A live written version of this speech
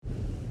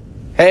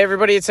Hey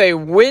everybody, it's a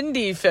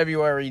windy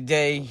February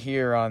day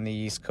here on the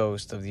East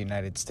Coast of the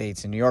United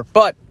States in New York,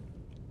 but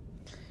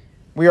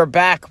we are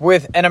back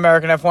with an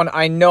American F1.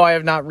 I know I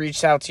have not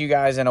reached out to you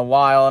guys in a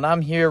while, and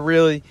I'm here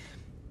really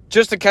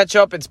just to catch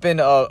up. It's been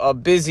a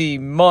busy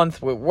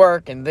month with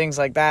work and things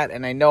like that,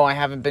 and I know I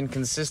haven't been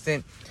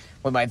consistent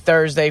with my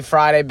Thursday,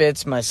 Friday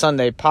bits, my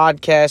Sunday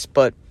podcast,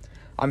 but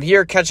I'm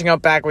here catching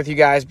up back with you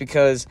guys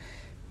because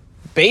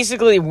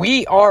basically,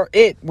 we are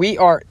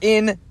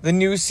in the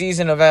new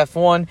season of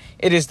F1.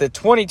 It is the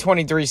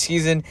 2023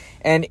 season,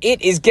 and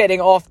it is getting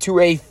off to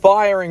a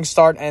firing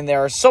start, and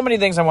there are so many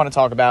things I want to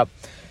talk about.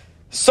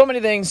 So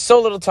many things,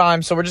 so little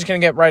time, so we're just going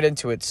to get right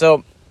into it.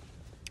 So,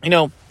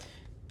 the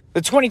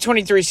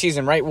 2023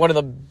 season, right? One of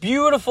the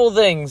beautiful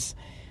things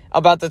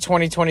about the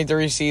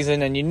 2023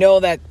 season, and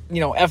that,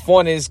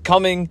 F1 is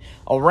coming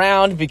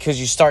around because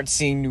you start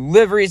seeing new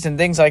liveries and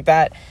things like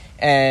that,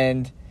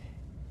 and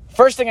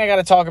first thing I got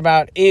to talk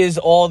about is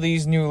all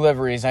these new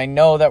liveries. I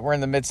know that we're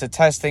in the midst of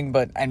testing,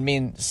 but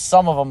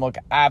some of them look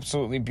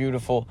absolutely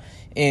beautiful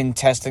in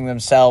testing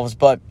themselves.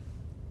 But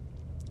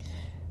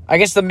I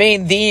guess the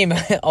main theme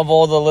of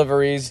all the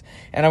liveries,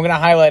 and I'm going to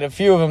highlight a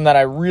few of them that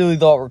I really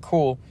thought were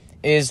cool,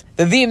 is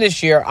the theme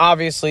this year,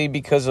 obviously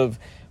because of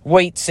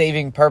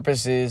weight-saving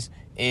purposes,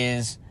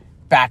 is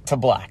back to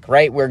black,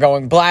 right? We're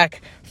going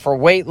black for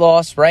weight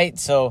loss, right?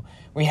 So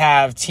we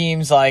have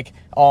teams like,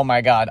 oh my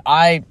God,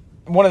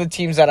 one of the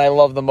teams that I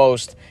love the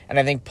most, and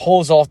I think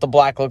pulls off the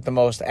black look the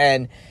most.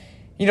 And,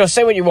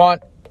 say what you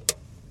want.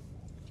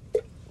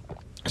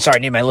 Sorry, I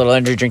need my little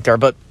energy drink there.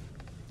 But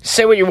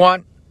say what you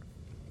want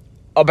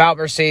about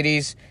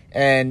Mercedes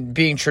and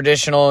being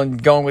traditional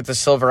and going with the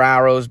silver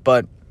arrows.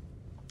 But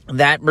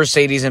that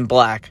Mercedes in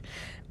black,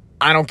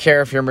 I don't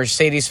care if you're a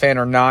Mercedes fan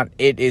or not.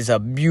 It is a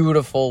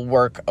beautiful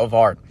work of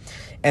art.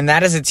 And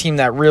that is a team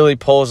that really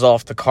pulls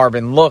off the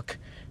carbon look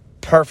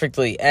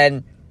perfectly.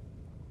 And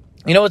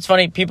what's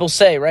funny? People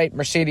say, right,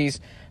 Mercedes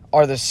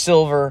are the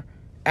silver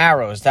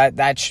arrows.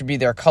 That should be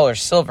their color,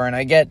 silver. And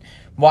I get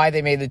why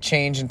they made the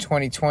change in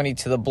 2020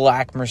 to the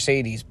black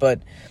Mercedes.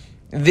 But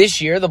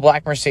this year, the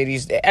black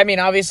Mercedes,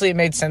 obviously it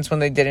made sense when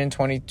they did it in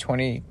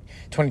 2020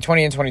 and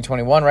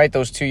 2021, right?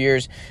 Those 2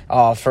 years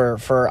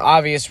for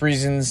obvious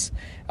reasons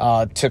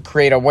to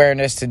create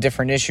awareness to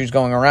different issues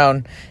going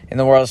around in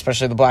the world,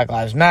 especially the Black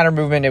Lives Matter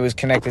movement. It was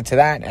connected to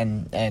that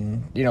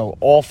and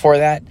all for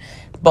that.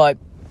 But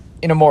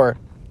in a more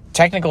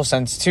technical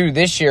sense too,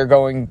 this year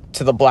going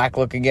to the black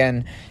look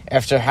again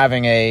after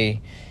having a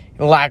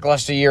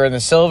lackluster year in the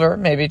silver,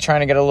 maybe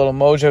trying to get a little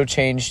mojo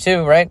change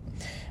too, right?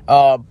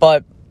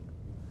 But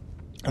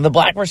the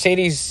black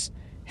Mercedes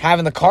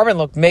having the carbon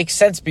look makes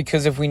sense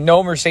because if we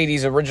know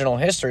Mercedes' original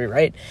history,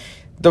 right?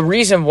 The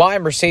reason why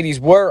Mercedes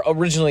were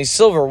originally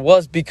silver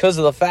was because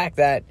of the fact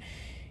that,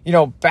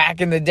 back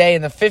in the day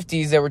in the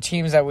 50s, there were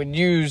teams that would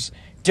use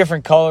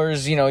different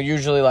colors,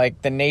 usually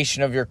like the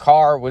nation of your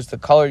car was the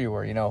color you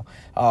were,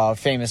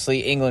 famously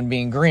England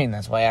being green.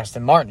 That's why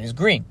Aston Martin is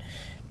green.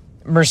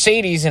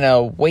 Mercedes, in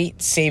a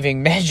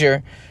weight-saving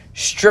measure,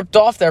 stripped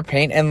off their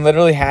paint and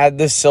literally had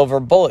the silver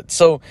bullet.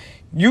 So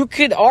you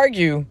could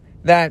argue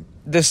that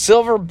the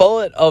silver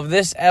bullet of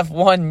this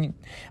F1,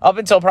 up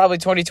until probably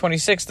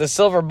 2026, the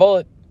silver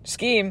bullet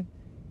scheme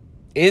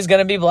is going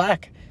to be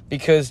black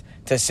because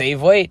to save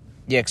weight,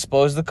 you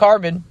expose the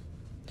carbon.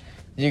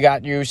 You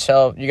got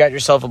yourself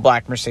a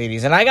black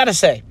Mercedes. And I got to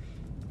say,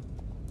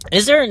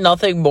 is there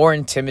nothing more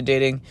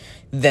intimidating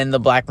than the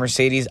black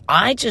Mercedes?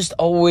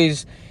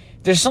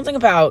 There's something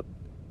about,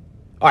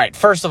 all right,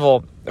 first of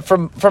all,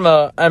 from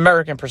an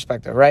American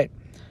perspective, right?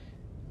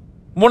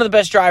 One of the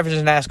best drivers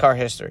in NASCAR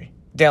history,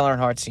 Dale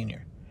Earnhardt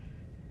Sr.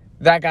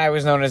 That guy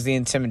was known as the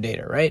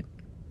Intimidator, right?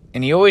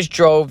 And he always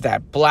drove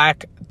that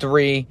black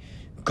 3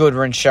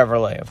 Goodwrench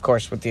Chevrolet, of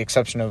course, with the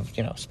exception of,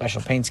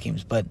 special paint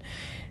schemes, but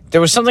there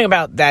was something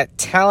about that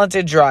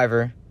talented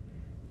driver,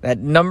 that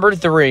number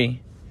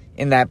 3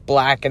 in that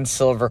black and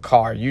silver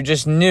car. You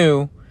just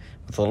knew,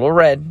 with a little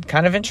red,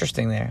 kind of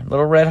interesting there,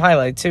 little red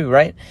highlight too,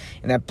 right?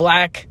 In that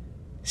black,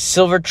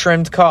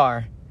 silver-trimmed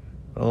car,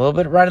 a little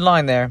bit red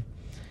line there,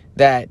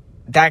 that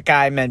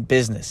guy meant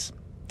business.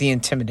 The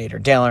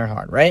Intimidator, Dale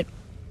Earnhardt, right?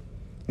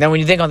 Now,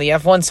 when you think on the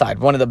F1 side,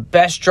 one of the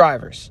best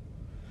drivers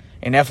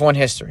in F1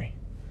 history,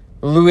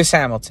 Lewis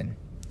Hamilton,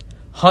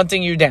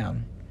 hunting you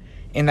down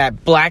in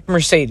that black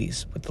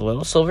Mercedes with the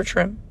little silver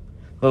trim,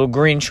 little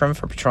green trim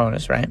for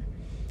Petronas, right?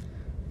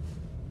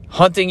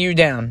 Hunting you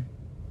down.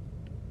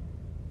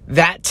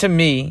 That, to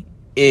me,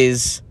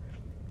 is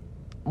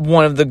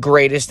one of the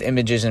greatest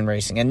images in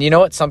racing. And you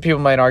know what? Some people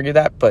might argue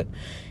that, but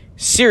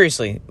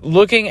seriously,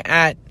 looking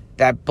at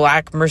that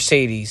black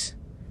Mercedes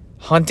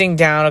hunting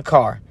down a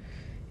car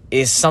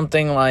is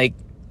something like,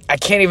 I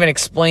can't even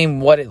explain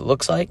what it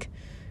looks like,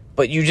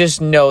 but you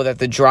just know that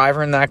the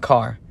driver in that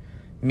car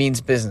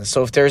means business.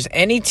 So if there's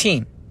any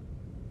team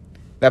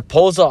that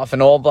pulls off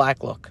an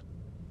all-black look,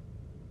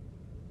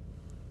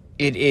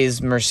 it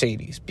is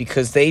Mercedes.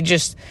 Because they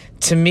just,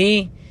 to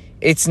me,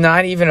 it's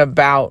not even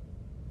about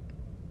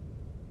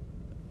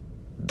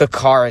the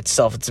car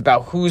itself. It's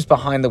about who's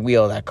behind the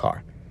wheel of that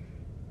car.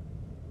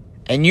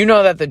 and you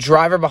know that the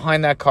driver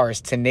behind that car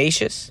is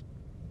tenacious,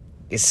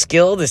 is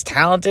skilled, is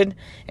talented,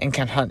 and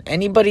can hunt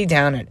anybody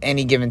down at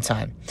any given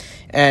time.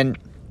 And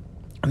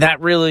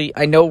that really,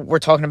 I know we're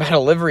talking about a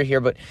livery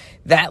here, but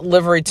that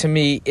livery to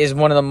me is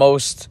one of the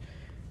most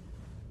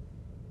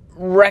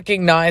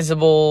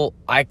recognizable,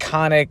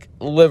 iconic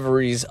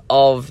liveries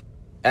of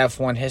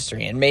F1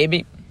 history. And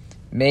maybe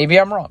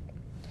I'm wrong,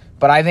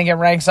 but I think it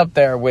ranks up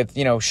there with,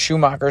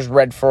 Schumacher's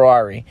red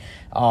Ferrari.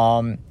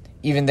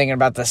 Even thinking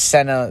about the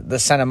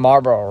Senna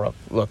Marlboro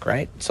look,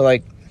 right? So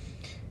like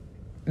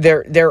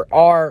there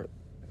are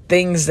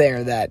things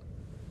there that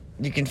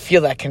you can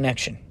feel that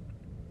connection.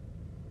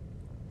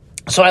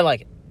 So I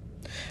like it.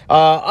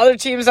 Other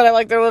teams that I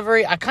like their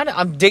livery,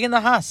 I'm digging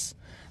the Haas.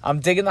 I'm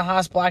digging the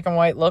Haas black and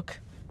white look.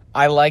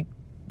 I like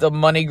the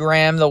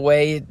MoneyGram, the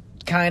way it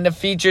kind of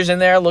features in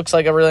there. Looks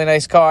like a really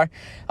nice car.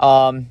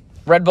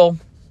 Red Bull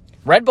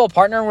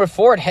partnering with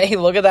Ford. Hey,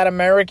 look at that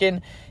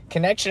American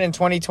connection in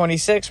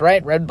 2026,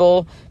 right? Red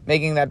Bull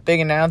making that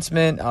big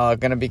announcement,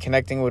 going to be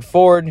connecting with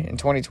Ford in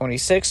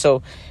 2026.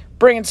 So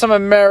bringing some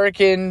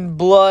American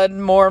blood,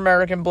 more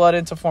American blood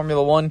into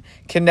Formula One.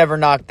 Can never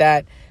knock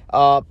that.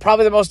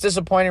 Probably the most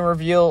disappointing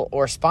reveal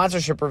or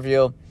sponsorship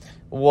reveal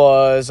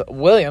was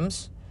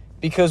Williams,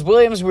 because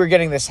Williams, we were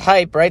getting this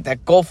hype, right,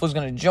 that Gulf was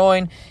going to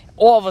join.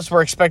 All of us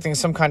were expecting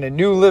some kind of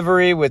new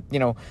livery with,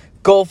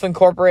 Gulf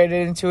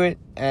incorporated into it,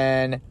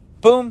 and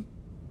boom,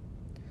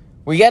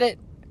 we get it.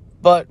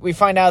 But we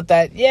find out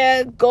that,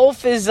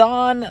 Gulf is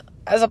on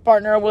as a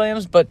partner of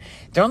Williams, but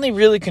they're only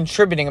really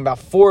contributing about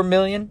 $4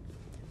 million,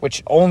 but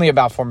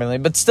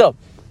still,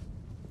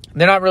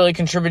 they're not really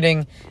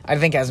contributing, I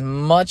think, as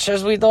much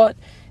as we thought.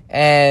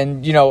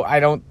 And, I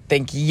don't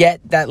think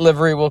yet that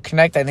livery will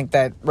connect. I think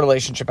that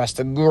relationship has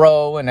to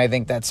grow, and I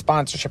think that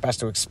sponsorship has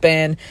to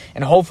expand,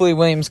 and hopefully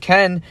Williams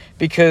can,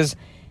 because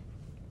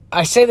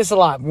I say this a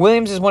lot.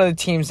 Williams is one of the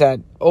teams that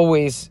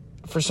always,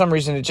 for some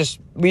reason, it just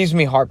leaves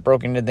me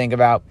heartbroken to think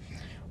about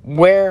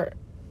where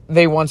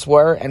they once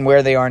were and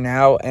where they are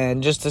now,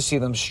 and just to see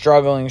them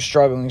struggling.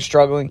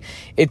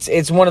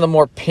 It's one of the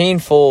more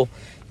painful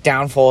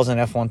downfalls in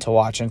F1 to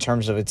watch in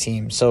terms of a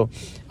team. So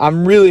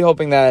I'm really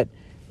hoping that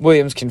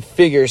Williams can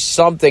figure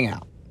something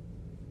out.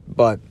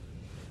 But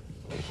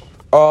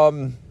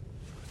I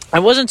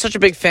wasn't such a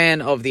big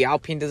fan of the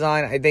Alpine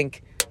design. I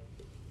think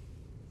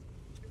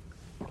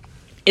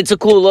it's a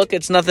cool look.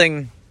 It's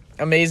nothing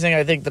amazing.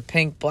 I think the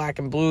pink, black,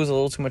 and blue is a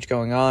little too much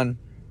going on.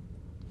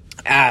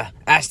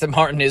 Aston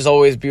Martin is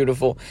always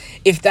beautiful.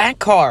 If that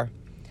car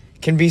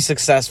can be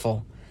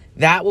successful,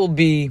 that would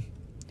be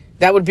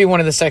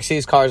one of the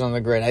sexiest cars on the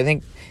grid. I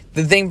think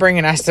the thing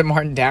bringing Aston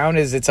Martin down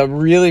is it's a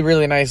really,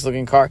 really nice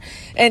looking car.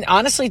 And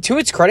honestly, to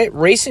its credit,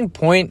 Racing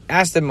Point,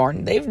 Aston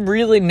Martin, they've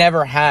really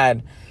never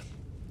had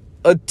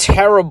a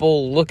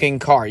terrible looking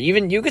car.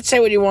 Even you could say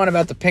what you want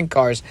about the pink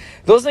cars.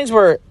 Those things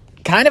were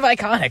kind of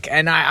iconic,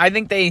 and I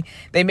think they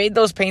made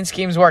those paint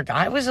schemes work.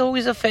 I was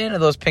always a fan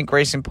of those pink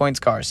Racing Points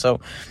cars.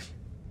 So,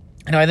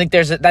 I think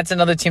that's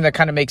another team that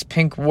kind of makes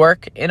pink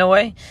work in a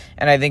way,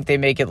 and I think they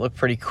make it look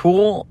pretty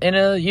cool in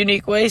a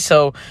unique way.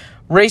 So,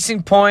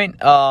 Racing Point,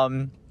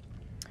 definitely,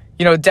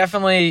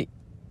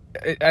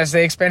 as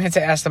they expand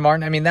into Aston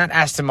Martin, that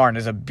Aston Martin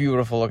is a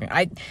beautiful looking.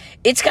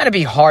 It's got to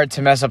be hard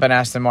to mess up an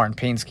Aston Martin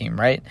paint scheme,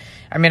 right?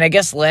 I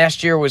guess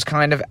last year was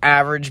kind of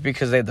average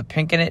because they had the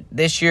pink in it.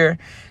 This year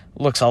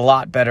looks a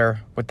lot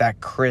better with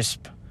that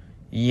crisp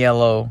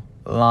yellow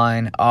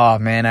line. Oh,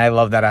 man, I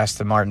love that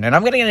Aston Martin. And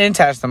I'm going to get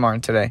into Aston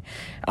Martin today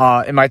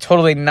in my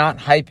totally not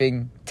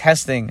hyping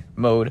testing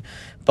mode.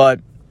 But,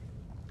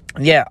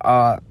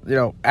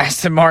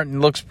 Aston Martin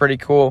looks pretty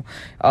cool.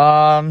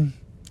 Alfa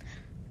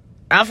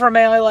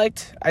Romeo I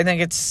liked. I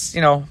think it's,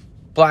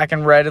 black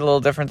and red, a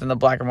little different than the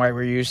black and white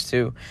we're used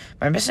to.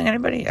 Am I missing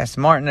anybody?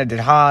 Aston Martin, I did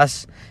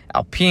Haas,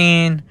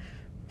 Alpine,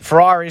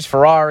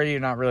 Ferrari. You're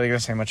not really going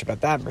to say much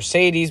about that.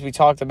 Mercedes, we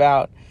talked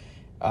about.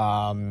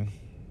 I'm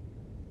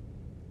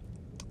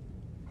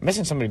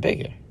missing somebody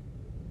big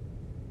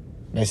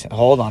here.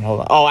 Hold on. Oh,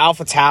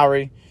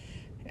 AlphaTauri.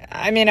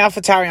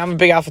 AlphaTauri, I'm a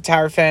big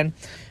AlphaTauri fan.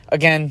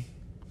 Again,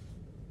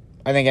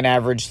 I think an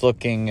average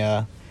looking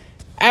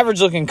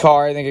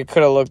car. I think it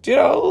could have looked,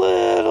 a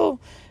little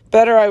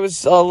better. I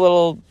was a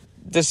little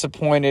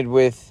disappointed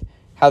with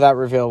how that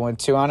reveal went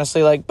too,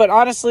 honestly.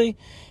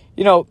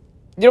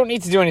 You don't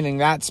need to do anything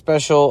that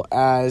special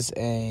as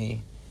a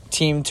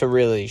team to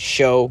really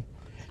show,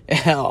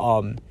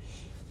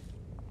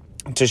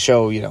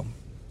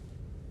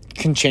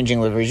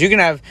 changing liveries. You can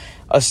have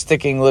a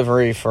sticking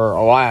livery for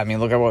a while.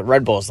 Look at what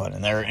Red Bull's done,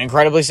 and they're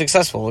incredibly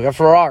successful. Look at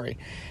Ferrari.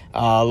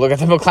 Look at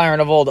the McLaren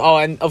of old. Oh,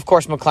 and of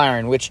course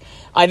McLaren, which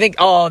I think,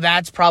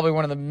 that's probably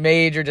one of the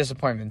major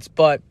disappointments.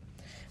 But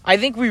I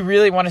think we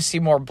really want to see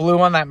more blue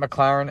on that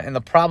McLaren, and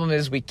the problem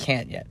is we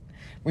can't yet.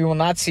 We will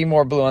not see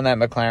more blue on that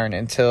McLaren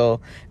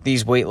until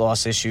these weight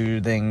loss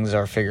issue things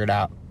are figured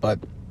out. But,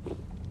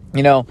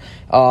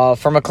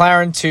 for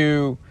McLaren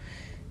to,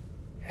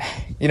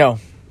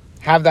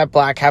 have that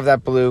black, have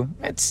that blue,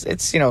 it's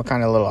kind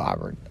of a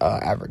little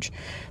average.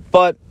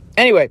 But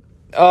anyway,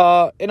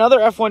 in other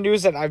F1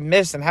 news that I've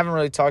missed and haven't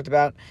really talked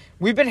about,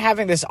 we've been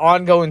having this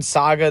ongoing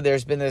saga.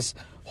 There's been this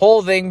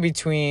whole thing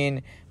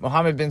between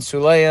Mohammed bin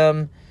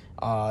Sulayem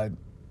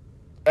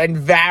and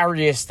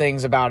various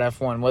things about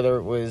F1, whether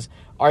it was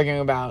arguing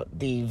about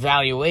the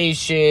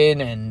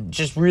valuation and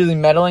just really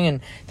meddling.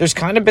 And there's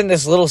kind of been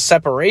this little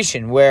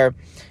separation where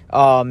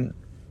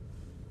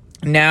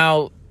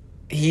now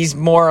he's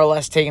more or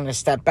less taking a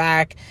step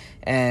back,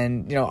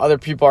 and, other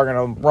people are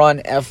going to run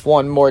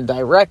F1 more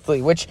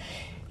directly, which,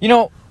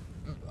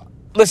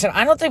 listen,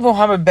 I don't think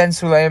Mohammed bin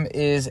Sulayem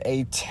is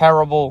a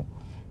terrible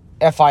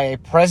FIA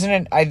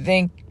president. I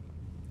think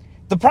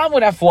the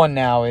problem with F1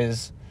 now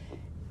is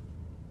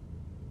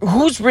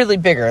who's really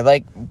bigger?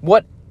 Like,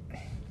 what?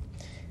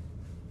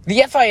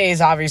 The FIA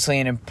is obviously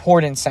an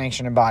important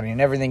sanctioning body,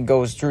 and everything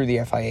goes through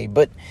the FIA.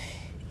 But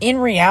in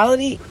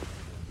reality,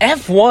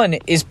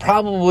 F1 is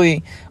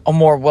probably a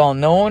more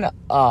well-known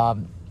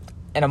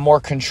and a more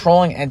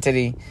controlling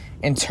entity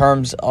in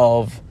terms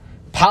of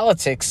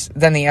politics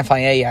than the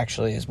FIA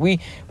actually is. We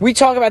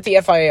talk about the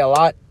FIA a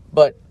lot,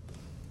 but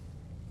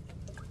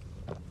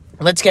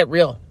let's get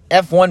real.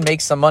 F1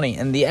 makes some money,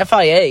 and the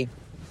FIA,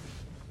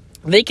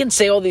 they can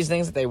say all these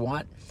things that they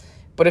want,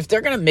 but if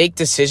they're going to make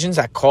decisions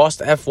that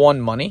cost F1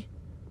 money,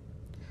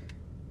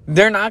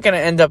 they're not going to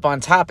end up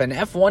on top. And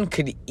F1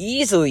 could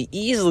easily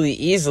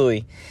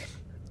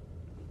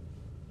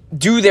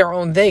do their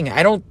own thing.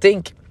 I don't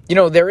think,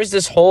 there is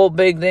this whole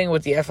big thing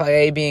with the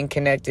FIA being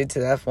connected to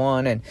the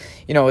F1, and,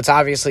 it's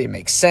obviously, it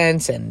makes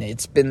sense, and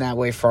it's been that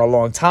way for a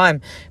long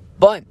time.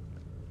 But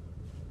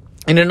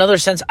in another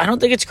sense, I don't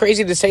think it's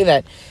crazy to say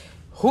that.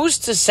 Who's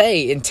to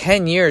say in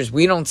 10 years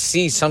we don't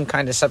see some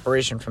kind of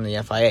separation from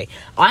the FIA?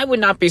 I would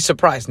not be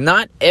surprised.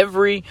 Not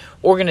every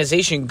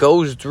organization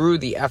goes through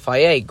the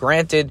FIA.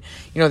 Granted,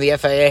 the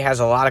FIA has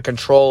a lot of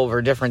control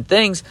over different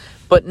things,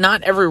 but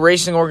not every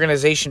racing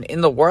organization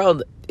in the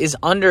world is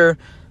under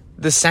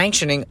the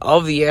sanctioning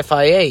of the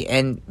FIA,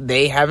 and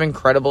they have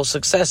incredible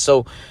success.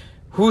 So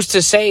who's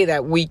to say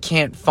that we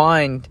can't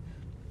find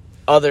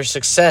other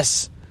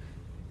success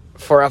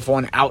for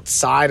F1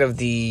 outside of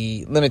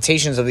the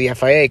limitations of the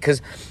FIA?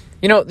 Because,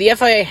 the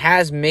FIA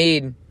has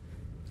made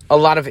a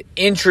lot of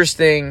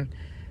interesting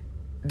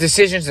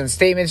decisions and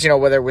statements,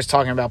 whether it was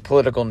talking about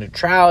political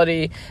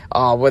neutrality,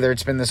 whether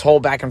it's been this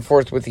whole back and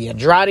forth with the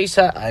Andretti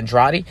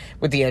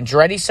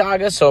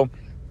saga. So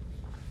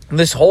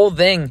this whole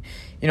thing,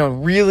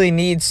 really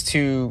needs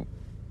to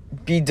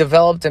be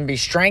developed and be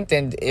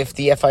strengthened if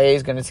the FIA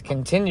is going to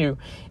continue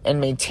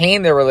and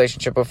maintain their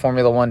relationship with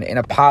Formula One in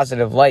a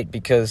positive light,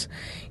 because,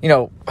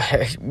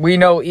 we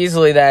know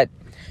easily that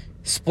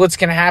splits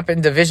can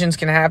happen, divisions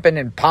can happen,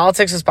 and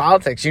politics is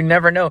politics. You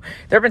never know.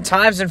 There have been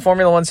times in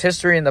Formula One's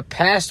history in the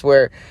past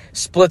where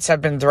splits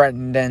have been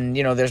threatened, and,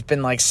 there's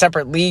been like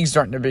separate leagues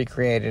starting to be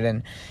created.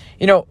 And,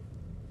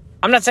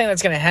 I'm not saying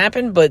that's going to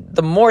happen, but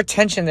the more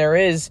tension there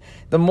is,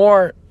 the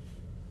more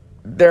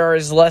there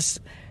is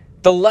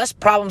the less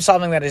problem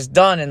solving that is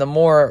done, and the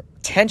more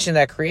tension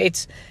that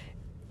creates,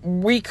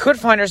 we could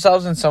find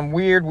ourselves in some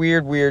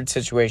weird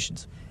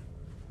situations.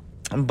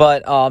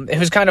 But it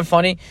was kind of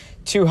funny,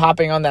 too,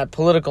 hopping on that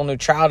political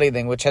neutrality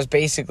thing, which has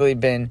basically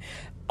been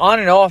on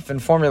and off in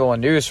Formula One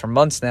news for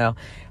months now.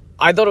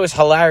 I thought it was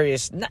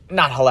hilarious.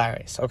 Not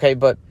hilarious, okay?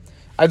 But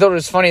I thought it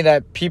was funny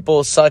that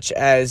people such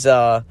as,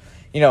 Helmut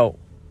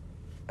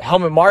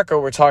Marko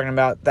were talking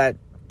about that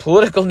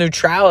political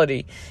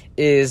neutrality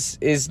is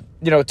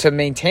to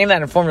maintain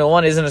that in Formula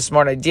One isn't a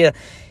smart idea.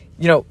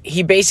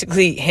 He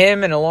basically,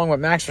 him and along with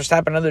Max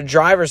Verstappen and other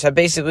drivers have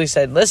basically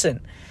said, listen,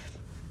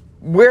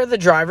 we're the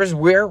drivers,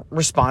 we're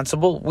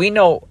responsible, we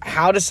know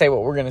how to say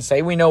what we're going to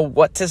say, we know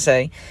what to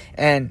say,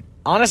 and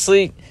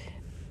honestly,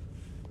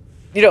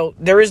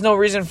 there is no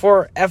reason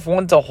for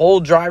F1 to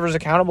hold drivers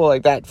accountable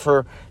like that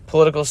for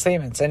political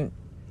statements. And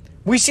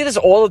we see this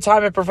all the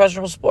time in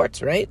professional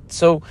sports, right?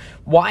 So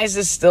why is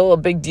this still a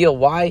big deal?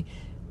 Why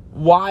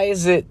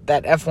is it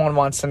that F1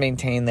 wants to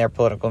maintain their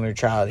political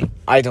neutrality?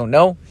 I don't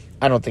know.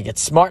 I don't think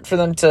it's smart for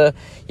them to,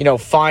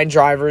 fine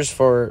drivers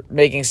for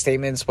making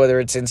statements, whether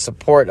it's in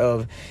support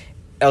of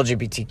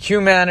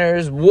LGBTQ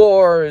matters,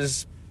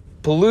 wars,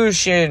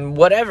 pollution,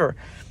 whatever.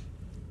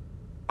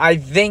 I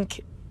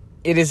think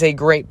it is a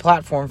great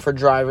platform for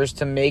drivers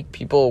to make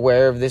people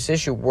aware of this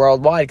issue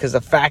worldwide, because the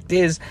fact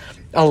is,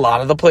 a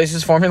lot of the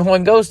places Formula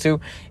One goes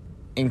to,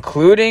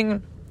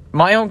 including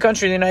my own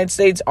country, the United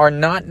States, are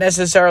not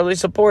necessarily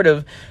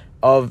supportive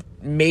of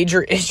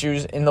major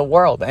issues in the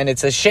world. And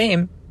it's a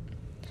shame.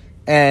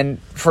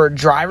 And for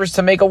drivers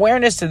to make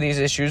awareness to these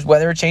issues,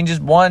 whether it changes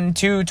 1,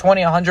 2,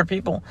 20, 100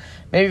 people,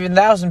 maybe even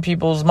 1,000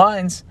 people's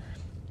minds,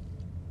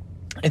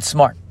 it's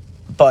smart.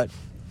 But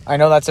I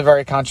know that's a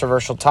very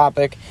controversial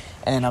topic,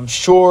 and I'm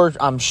sure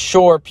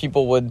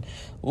people would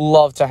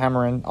love to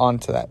hammer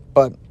onto that.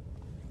 But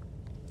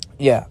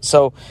yeah,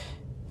 so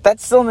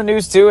that's still in the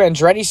news too.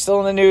 Andretti's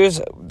still in the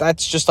news.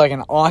 That's just like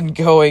an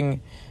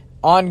ongoing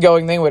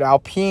thing with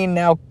Alpine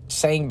now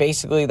saying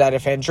basically that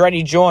if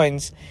Andretti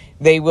joins,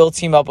 they will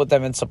team up with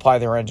them and supply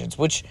their engines,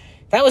 which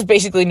that was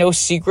basically no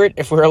secret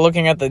if we were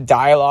looking at the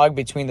dialogue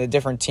between the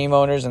different team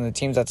owners and the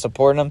teams that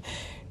support them.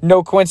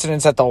 No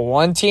coincidence that the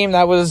one team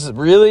that was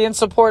really in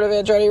support of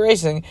Andretti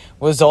Racing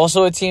was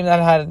also a team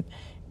that had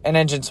an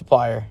engine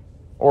supplier,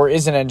 or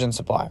is an engine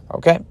supplier,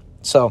 okay?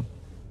 So,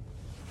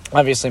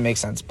 obviously makes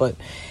sense. But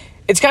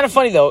it's kind of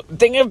funny, though.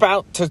 Thinking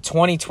about to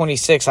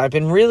 2026, I've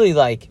been really,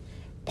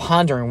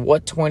 pondering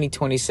what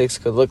 2026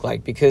 could look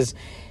like, because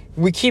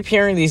we keep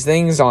hearing these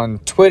things on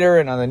Twitter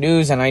and on the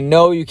news, and I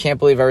know you can't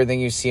believe everything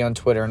you see on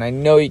Twitter, and I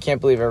know you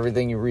can't believe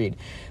everything you read.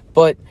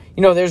 But,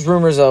 there's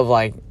rumors of,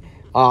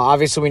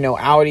 obviously we know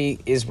Audi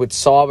is with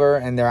Sauber,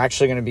 and they're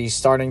actually going to be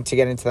starting to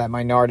get into that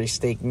minority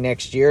stake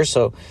next year,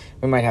 so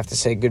we might have to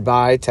say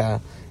goodbye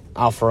to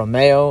Alfa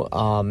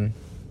Romeo.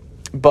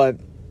 But,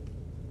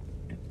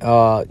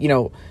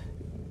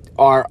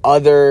 are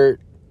other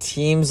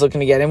teams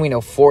looking to get in? We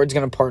know Ford's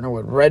going to partner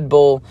with Red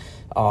Bull.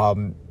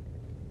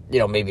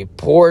 Maybe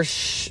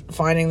Porsche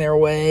finding their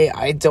way.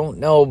 I don't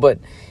know, but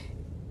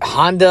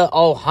Honda,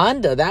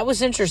 that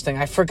was interesting.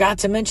 I forgot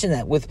to mention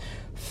that. With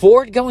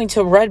Ford going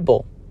to Red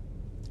Bull,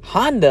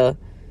 Honda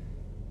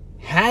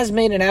has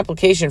made an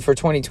application for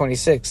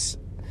 2026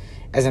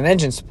 as an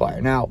engine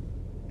supplier. Now,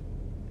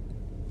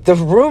 the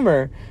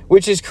rumor,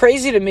 which is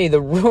crazy to me,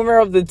 the rumor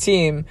of the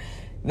team,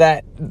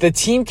 that the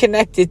team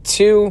connected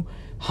to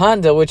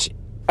Honda, which,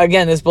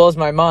 again, this blows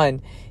my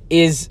mind,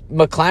 is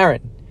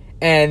McLaren.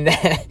 And,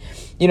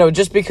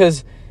 just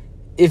because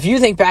if you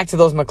think back to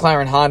those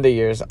McLaren Honda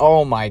years,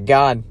 oh my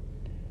God,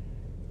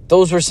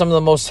 those were some of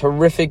the most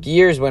horrific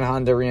years when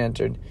Honda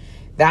re-entered.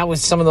 That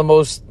was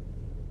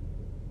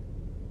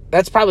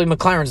that's probably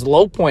McLaren's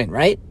low point,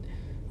 right?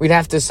 We'd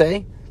have to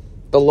say.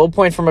 The low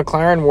point for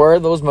McLaren were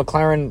those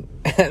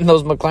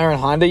McLaren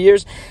Honda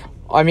years.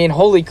 I mean,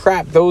 holy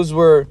crap, those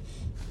were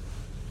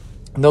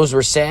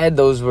sad.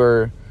 Those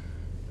were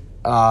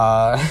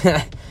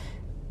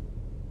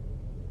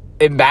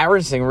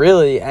embarrassing,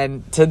 really.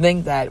 And to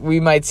think that we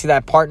might see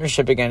that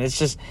partnership again, it's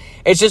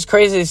just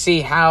crazy to see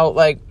how,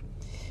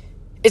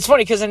 it's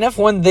funny because in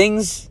F1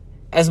 things,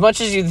 as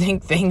much as you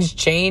think things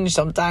change,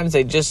 sometimes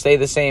they just stay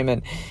the same.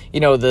 And,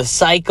 the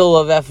cycle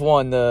of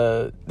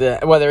F1, the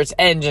whether it's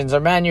engines or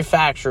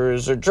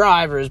manufacturers or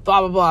drivers,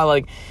 blah, blah,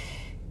 blah,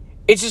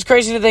 it's just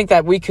crazy to think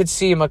that we could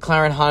see a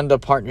McLaren-Honda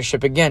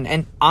partnership again.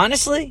 And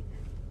honestly,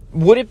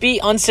 would it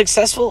be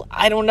unsuccessful?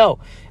 I don't know.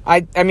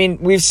 I mean,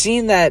 we've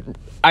seen that.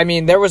 I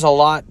mean, there was a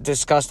lot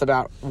discussed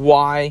about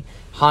why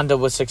Honda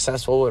was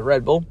successful with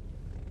Red Bull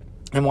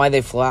and why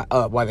they failed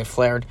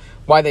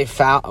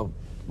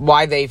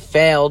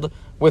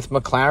with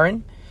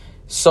McLaren.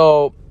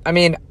 So, I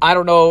mean, I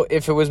don't know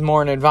if it was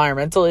more an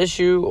environmental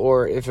issue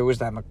or if it was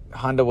that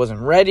Honda wasn't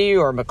ready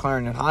or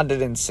McLaren and Honda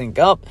didn't sync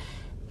up.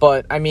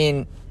 But, I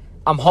mean,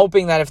 I'm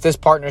hoping that if this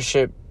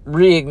partnership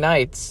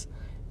reignites,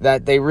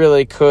 that they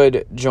really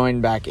could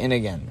join back in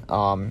again.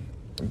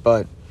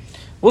 But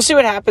we'll see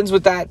what happens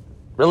with that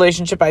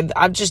relationship.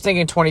 I'm just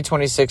thinking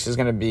 2026 is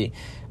going to be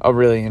a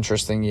really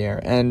interesting year.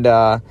 And,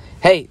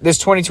 hey, this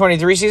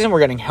 2023 season, we're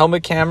getting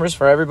helmet cameras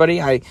for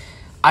everybody.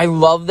 I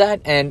love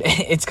that, and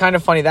it's kind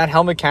of funny. That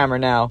helmet camera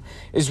now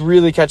is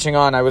really catching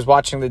on. I was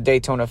watching the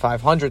Daytona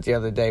 500 the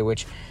other day,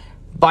 which,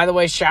 by the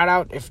way, shout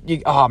out.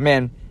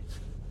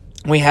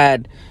 We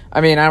had,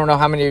 I don't know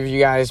how many of you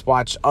guys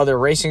watch other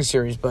racing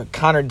series, but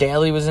Connor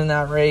Daly was in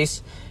that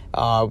race.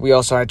 We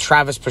also had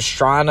Travis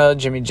Pastrana,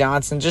 Jimmy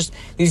Johnson, just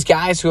these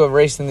guys who have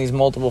raced in these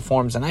multiple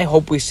forms, and I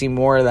hope we see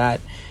more of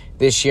that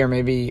this year,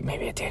 maybe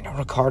a Daniel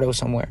Ricciardo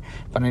somewhere,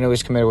 but I know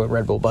he's committed with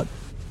Red Bull. But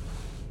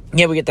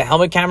yeah, we get the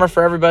helmet camera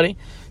for everybody,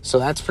 so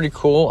that's pretty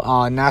cool.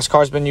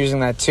 NASCAR's been using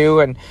that too,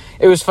 and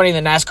it was funny, the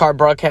NASCAR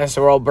broadcasts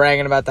were all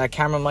bragging about that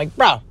camera. I'm like,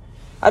 bro,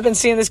 I've been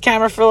seeing this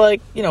camera for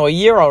a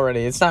year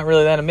already. It's not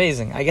really that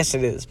amazing. I guess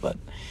it is, but,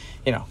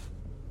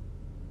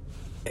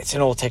 it's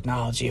an old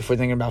technology if we're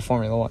thinking about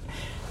Formula One.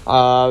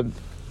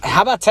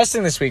 How about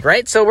testing this week,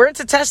 right? So we're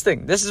into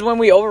testing. This is when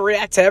we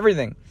overreact to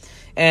everything.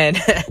 And,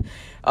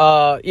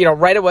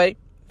 right away,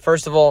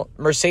 first of all,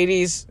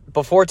 Mercedes,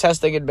 before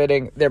testing,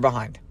 admitting they're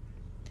behind.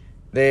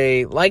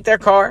 They like their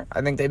car.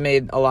 I think they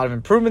made a lot of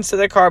improvements to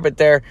their car, but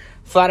they're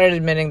flat out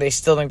admitting they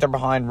still think they're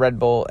behind Red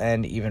Bull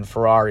and even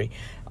Ferrari.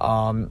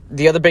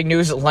 The other big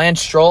news, Lance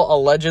Stroll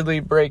allegedly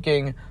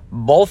breaking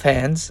both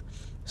hands,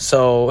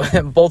 so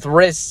both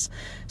wrists.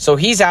 So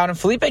he's out. And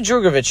Felipe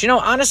Drugovich,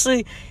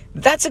 honestly,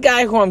 that's a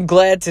guy who I'm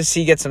glad to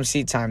see get some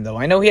seat time, though.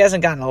 I know he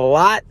hasn't gotten a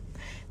lot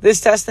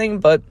this testing,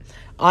 but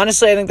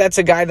honestly, I think that's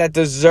a guy that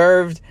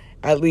deserved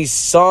at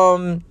least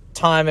some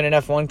time in an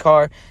F1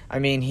 car. I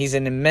mean, he's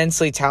an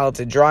immensely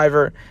talented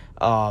driver.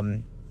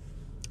 Wasn't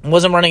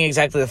running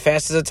exactly the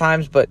fastest at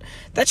times, but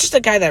that's just a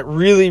guy that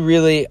really,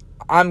 really,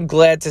 I'm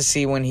glad to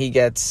see when he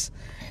gets,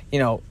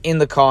 in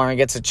the car and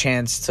gets a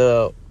chance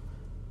to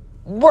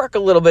work a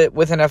little bit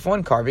with an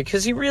F1 car,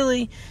 because he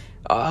really,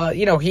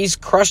 he's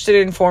crushed it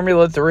in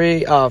Formula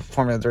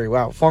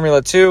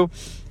 2,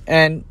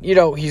 and,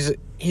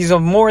 he's a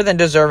more than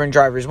deserving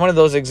driver. He's one of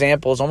those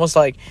examples, almost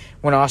like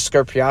when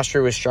Oscar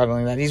Piastri was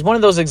struggling, that he's one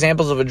of those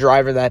examples of a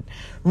driver that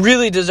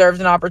really deserved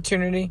an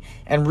opportunity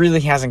and really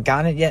hasn't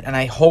gotten it yet. And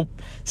I hope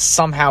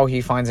somehow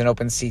he finds an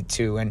open seat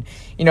too. And,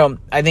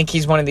 I think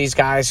he's one of these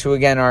guys who,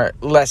 again, are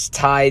less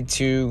tied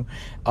to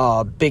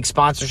big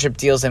sponsorship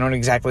deals. They don't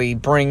exactly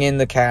bring in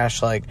the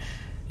cash like,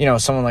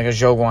 someone like a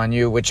Zhou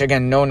Guanyu, which,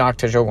 again, no knock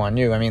to Zhou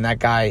Guanyu. I mean, that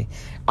guy,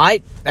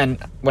 and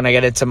when I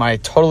get into my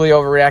totally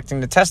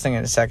overreacting to testing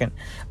in a second,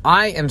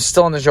 I am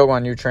still on the Zhou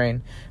Guanyu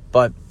train.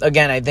 But,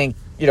 again, I think,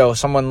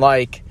 someone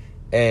like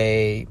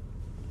a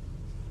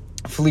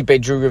Felipe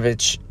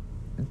Drugovich,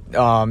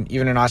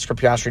 even an Oscar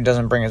Piastri,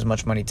 doesn't bring as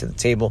much money to the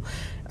table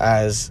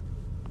as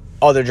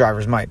other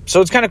drivers might.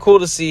 So it's kind of cool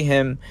to see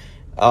him,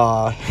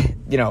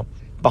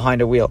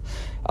 behind a wheel.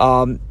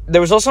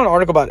 There was also an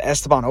article about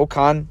Esteban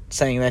Ocon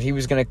saying that he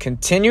was going to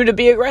continue to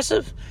be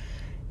aggressive,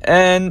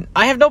 and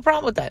I have no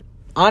problem with that.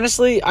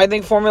 Honestly, I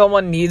think Formula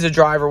One needs a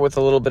driver with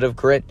a little bit of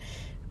grit,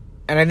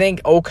 and I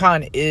think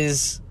Ocon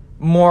is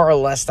more or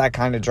less that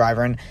kind of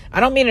driver. And I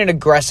don't mean an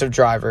aggressive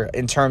driver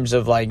in terms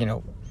of like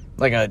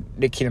a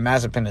Nikita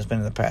Mazepin has been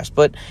in the past,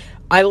 but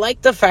I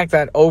like the fact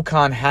that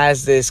Ocon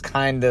has this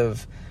kind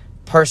of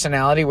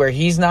personality where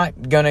he's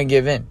not going to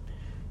give in.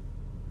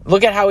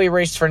 Look at how he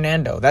raced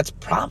Fernando. That's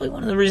probably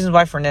one of the reasons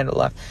why Fernando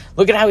left.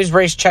 Look at how he's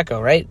raced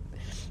Checo, right?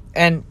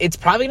 And it's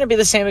probably going to be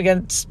the same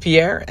against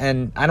Pierre,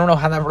 and I don't know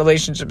how that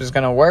relationship is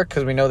going to work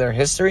because we know their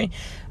history.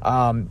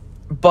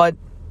 But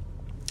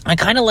I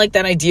kind of like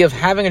that idea of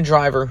having a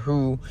driver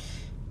who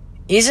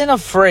isn't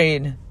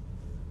afraid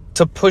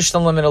to push the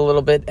limit a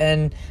little bit.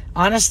 And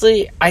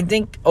honestly, I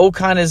think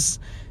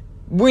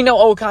we know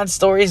Ocon's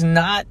story is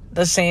not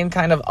the same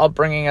kind of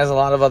upbringing as a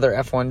lot of other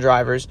F1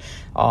 drivers.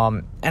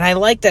 And I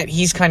like that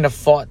he's kind of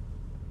fought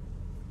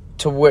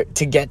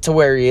to get to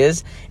where he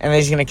is, and that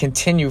he's going to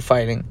continue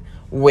fighting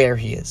where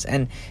he is.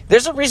 And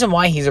there's a reason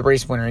why he's a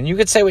race winner. And you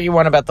could say what you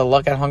want about the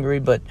luck at Hungary,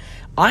 but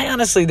I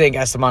honestly think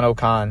Esteban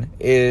Ocon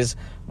is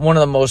one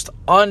of the most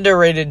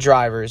underrated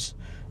drivers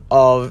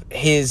of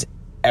his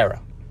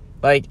era.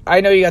 Like, I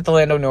know you got the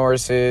Lando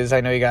Norrises.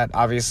 I know you got,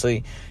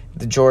 obviously,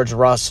 the George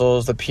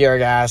Russells, the Pierre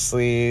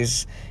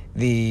Gasly's,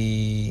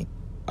 the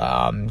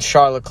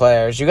Charles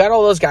Leclerc's. You got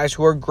all those guys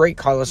who are great,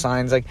 Carlos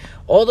Sainz, like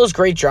all those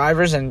great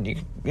drivers,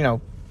 and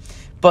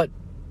but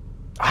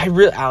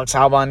Alex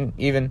Albon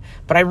even,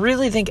 but I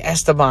really think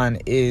Esteban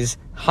is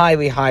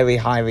highly, highly,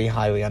 highly,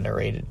 highly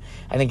underrated.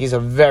 I think he's a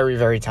very,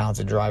 very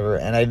talented driver,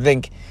 and I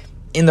think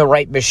in the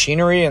right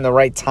machinery and the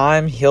right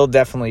time, he'll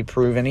definitely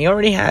prove, and he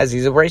already has.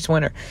 He's a race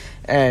winner,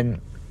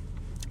 and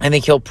I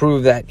think he'll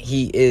prove that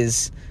he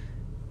is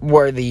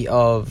worthy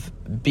of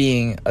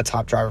being a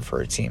top driver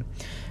for a team.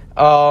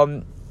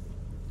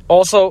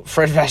 Also,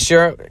 Fred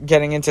Vasseur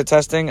getting into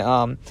testing.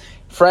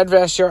 Fred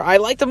Vasseur, I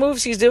like the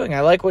moves he's doing.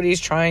 I like what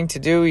he's trying to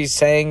do. He's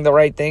saying the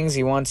right things.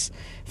 He wants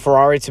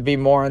Ferrari to be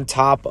more on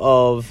top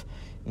of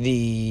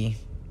the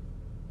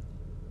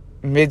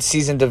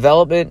mid-season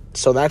development,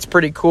 so that's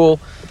pretty cool.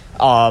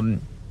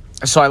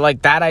 So I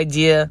like that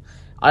idea.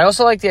 I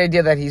also like the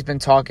idea that he's been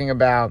talking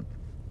about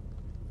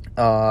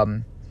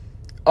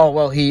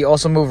he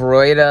also moved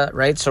Rueda,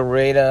 right? So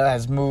Rueda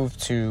has moved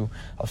to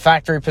a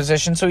factory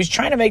position. So he's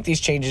trying to make these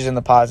changes in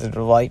the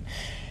positive light.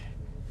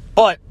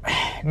 But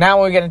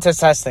now we get into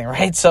testing,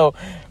 right? So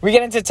we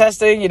get into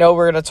testing,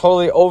 we're going to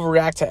totally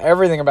overreact to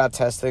everything about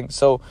testing.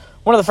 So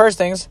one of the first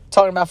things,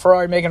 talking about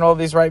Ferrari making all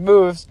these right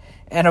moves.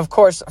 And, of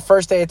course,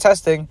 first day of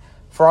testing,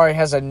 Ferrari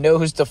has a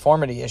nose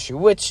deformity issue,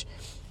 which,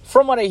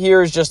 from what I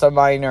hear, is just a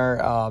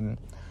minor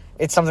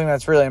it's something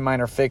that's really a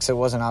minor fix. It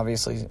wasn't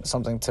obviously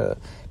something to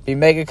be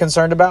mega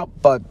concerned about,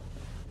 but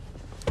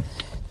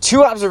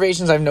two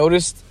observations I've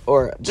noticed,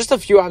 or just a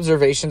few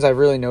observations I've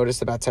really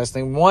noticed about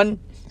testing. One,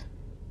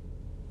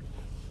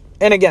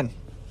 and again,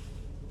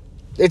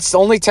 it's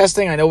only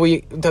testing. I know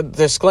the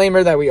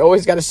disclaimer that we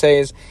always got to say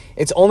is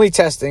it's only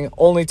testing,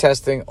 only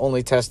testing,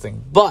 only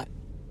testing. But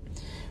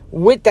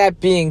with that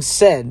being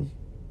said,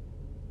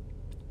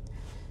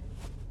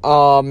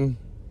 Red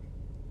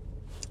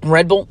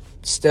Bull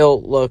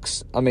still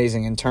looks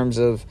amazing in terms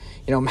of,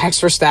 Max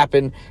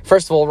Verstappen,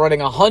 first of all, running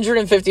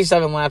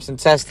 157 laps in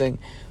testing,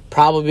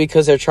 probably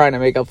because they're trying to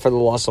make up for the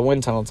loss of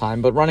wind tunnel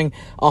time, but running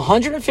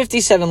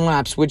 157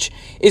 laps, which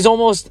is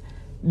almost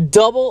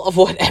double of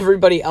what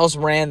everybody else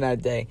ran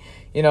that day,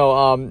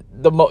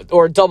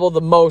 or double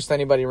the most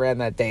anybody ran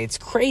that day. It's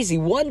crazy.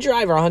 One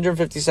driver,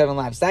 157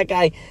 laps. That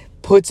guy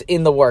puts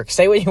in the work.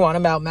 Say what you want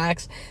about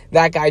Max.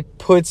 That guy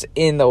puts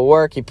in the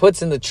work. He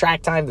puts in the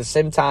track time, the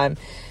sim time.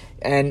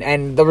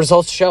 And the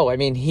results show. I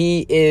mean,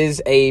 he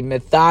is a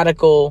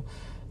methodical,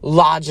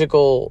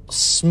 logical,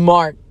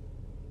 smart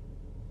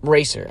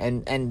racer.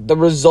 And the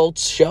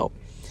results show.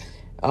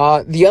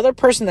 The other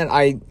person that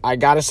I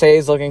gotta say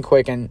is looking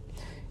quick, and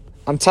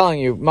I'm telling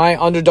you, my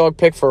underdog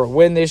pick for a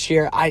win this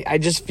year, I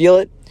just feel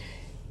it.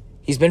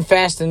 He's been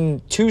fast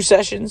in 2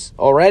 sessions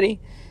already,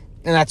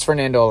 and that's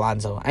Fernando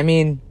Alonso. I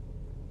mean,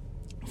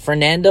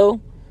 Fernando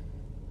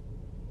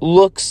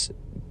looks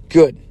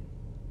good.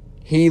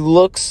 He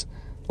looks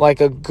like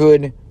a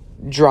good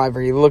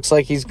driver. He looks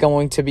like he's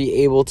going to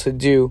be able to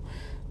do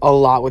a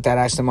lot with that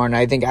Aston Martin.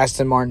 I think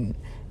Aston Martin,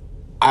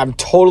 I'm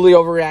totally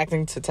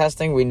overreacting to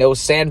testing. We know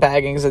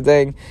sandbagging is a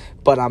thing,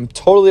 but I'm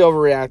totally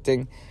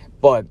overreacting.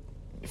 But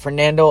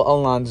Fernando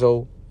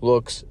Alonso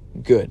looks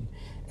good.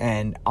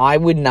 And I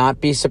would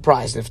not be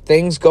surprised if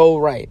things go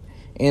right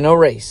in a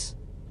race.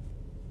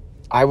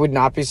 I would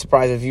not be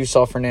surprised if you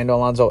saw Fernando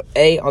Alonso,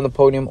 A, on the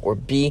podium, or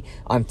B,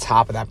 on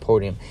top of that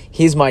podium.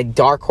 He's my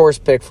dark horse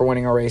pick for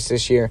winning a race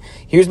this year.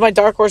 He was my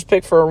dark horse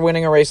pick for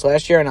winning a race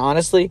last year, and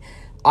honestly,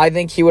 I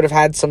think he would have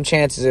had some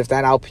chances if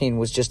that Alpine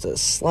was just a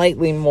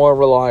slightly more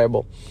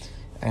reliable,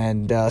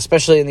 and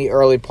especially in the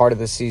early part of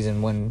the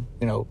season when,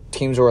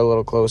 teams were a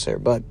little closer.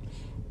 But,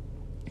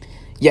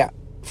 yeah,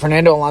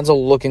 Fernando Alonso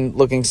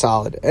looking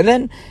solid. And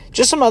then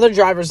just some other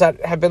drivers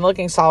that have been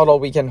looking solid all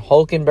weekend.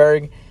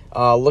 Hülkenberg,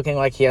 looking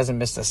like he hasn't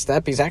missed a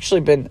step. He's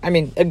actually been,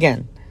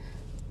 again,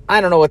 I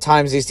don't know what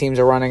times these teams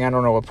are running. I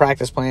don't know what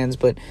practice plans,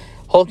 but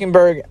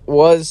Hülkenberg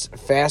was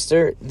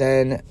faster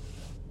than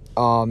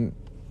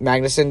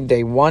Magnussen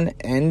day 1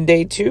 and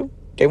day 2.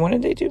 Day 1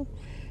 and day 2?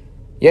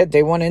 Yeah,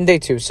 day 1 and day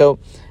 2. So,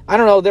 I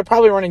don't know. They're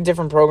probably running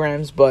different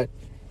programs, but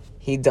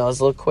he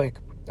does look quick.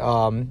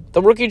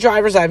 The rookie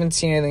drivers, I haven't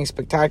seen anything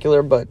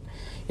spectacular, but,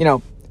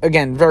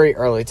 again, very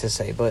early to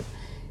say. But,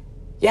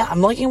 yeah,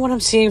 I'm liking what I'm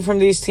seeing from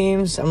these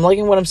teams. I'm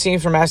liking what I'm seeing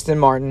from Aston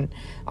Martin.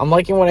 I'm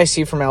liking what I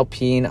see from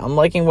Alpine. I'm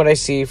liking what I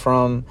see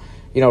from,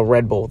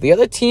 Red Bull. The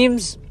other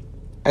teams,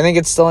 I think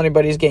it's still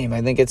anybody's game.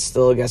 I think it's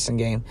still a guessing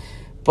game.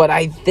 But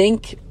I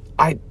think,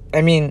 I'm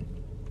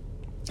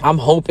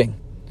hoping.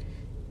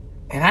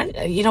 And,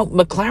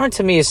 McLaren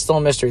to me is still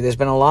a mystery. There's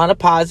been a lot of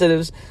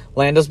positives.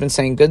 Lando's been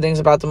saying good things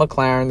about the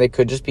McLaren. They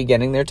could just be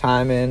getting their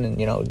time in and,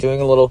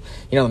 doing a little,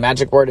 the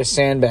magic word is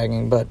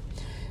sandbagging. But,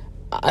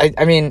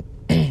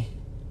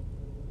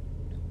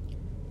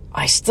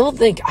 I still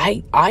think,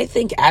 I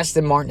think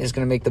Aston Martin is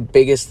going to make the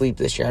biggest leap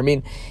this year.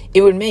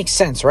 It would make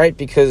sense, right?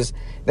 Because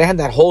they had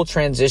that whole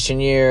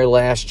transition year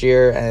last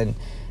year. And,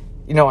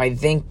 I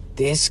think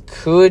this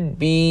could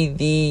be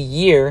the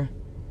year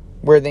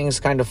where things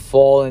kind of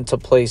fall into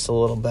place a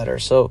little better.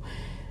 So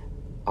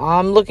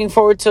I'm looking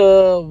forward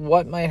to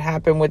what might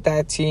happen with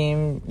that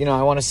team.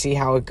 I want to see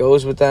how it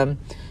goes with them.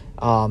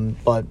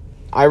 But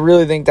I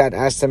really think that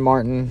Aston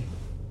Martin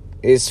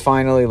is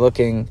finally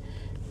looking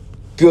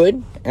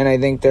good, and I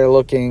think they're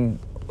looking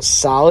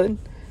solid.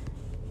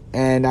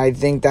 And I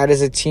think that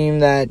is a team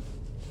that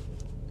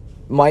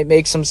might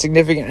make some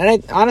significant...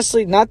 And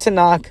honestly, not to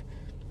knock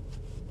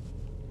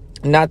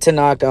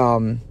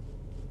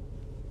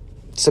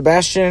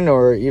Sebastian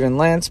or even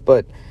Lance,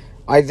 but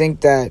I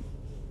think that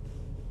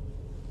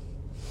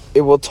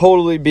it will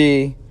totally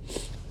be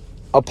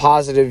a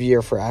positive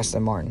year for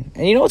Aston Martin.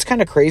 And what's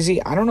kind of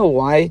crazy? I don't know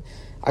why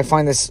I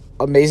find this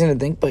amazing to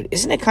think, but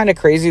isn't it kind of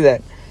crazy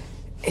that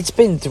it's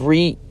been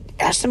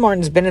Aston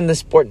Martin's been in this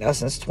sport now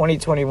since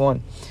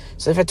 2021.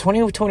 So they've had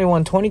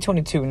 2021,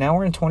 2022, now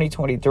we're in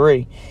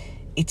 2023.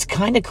 It's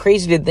kind of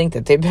crazy to think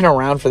that they've been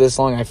around for this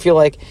long. I feel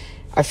like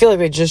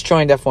they just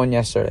joined F1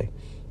 yesterday.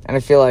 And I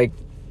feel like,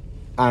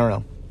 I don't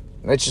know.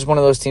 It's just one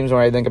of those teams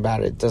where I think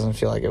about it, it doesn't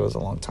feel like it was a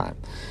long time.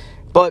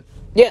 But,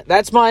 yeah,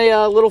 that's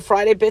my little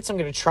Friday bits. I'm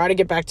going to try to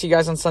get back to you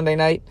guys on Sunday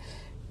night,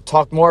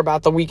 talk more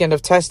about the weekend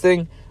of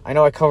testing. I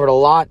know I covered a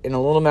lot in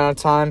a little amount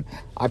of time.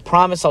 I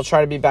promise I'll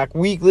try to be back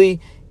weekly,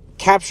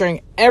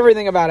 capturing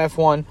everything about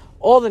F1,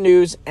 all the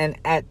news, and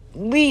at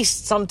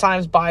least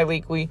sometimes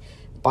bi-weekly.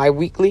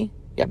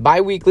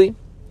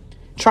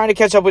 Trying to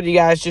catch up with you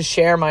guys, just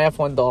share my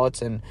F1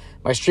 thoughts and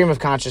my stream of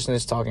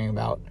consciousness talking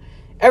about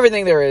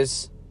everything there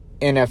is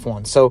in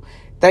F1. So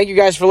thank you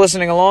guys for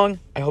listening along.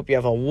 I hope you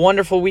have a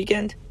wonderful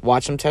weekend.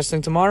 Watch some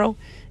testing tomorrow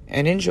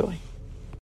and enjoy.